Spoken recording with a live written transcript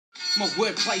my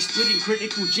wordplay spitting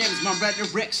critical gems. My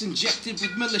rhetoric's injected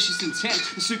with malicious intent.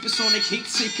 A supersonic heat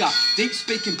seeker, deep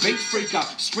speaking beat freaker,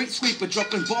 street sweeper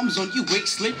dropping bombs on you weak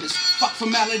sleepers. Fuck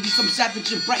formalities, I'm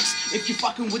savage and breaks. If you're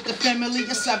fucking with the family,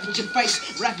 you're savage your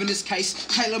face. Ravenous case,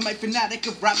 tailor-made fanatic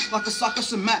of rap, like a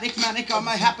psychosomatic manic. I'm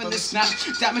a happiness snap,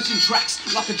 damaging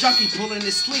tracks like a junkie pulling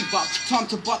his sleeve up. Time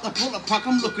to bite the bullet punk,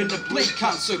 I'm looking to bleed,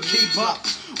 cunt, so keep up.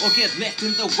 Or get left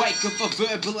in the wake of a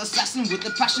verbal assassin with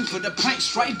a passion for the paint,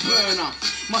 straight burner.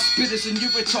 My spit is a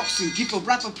neurotoxin, give a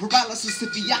rapper paralysis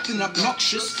if he acting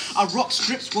obnoxious. I rock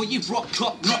strips while you rock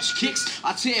top-notch kicks.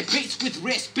 I tear beats with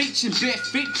rare speech and bare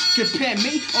feet. Compare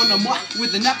me on a mic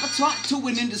with an appetite to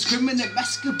an indiscriminate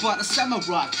massacre by the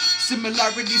samurai.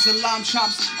 Similarities, alarm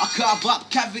charms, I carve up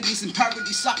cavities and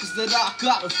parody suckers that arc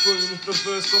up. A fool with the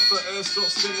verse off the earth, stop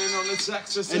spinning on its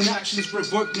axis. And actions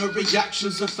provoke no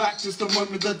reactions. A fact is the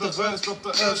moment that the verse off the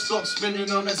earth stops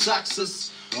spinning on its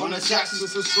axis. On its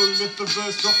axis, a fool with the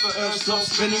verse off the earth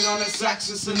stops spinning on its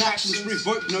axis. And actions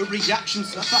provoke no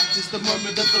reactions. A fact is the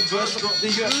moment that the verse off the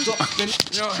earth stops spinning.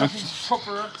 You know,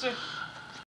 Popparazzi.